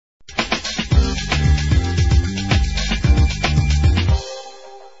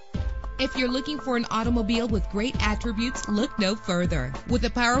you're looking for an automobile with great attributes, look no further. With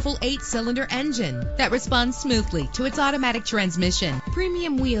a powerful 8-cylinder engine that responds smoothly to its automatic transmission,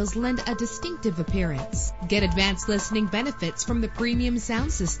 premium wheels lend a distinctive appearance. Get advanced listening benefits from the premium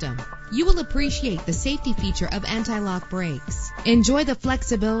sound system. You will appreciate the safety feature of anti-lock brakes. Enjoy the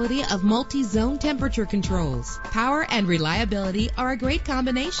flexibility of multi-zone temperature controls. Power and reliability are a great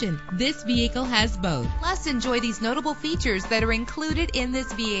combination. This vehicle has both. Plus, enjoy these notable features that are included in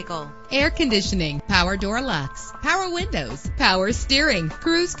this vehicle: air conditioning, power door locks, power windows, power steering,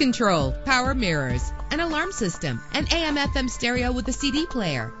 cruise control, power mirrors, an alarm system, an AM/FM stereo with a CD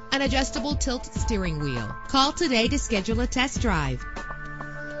player, an adjustable tilt steering wheel. Call today to schedule a test drive.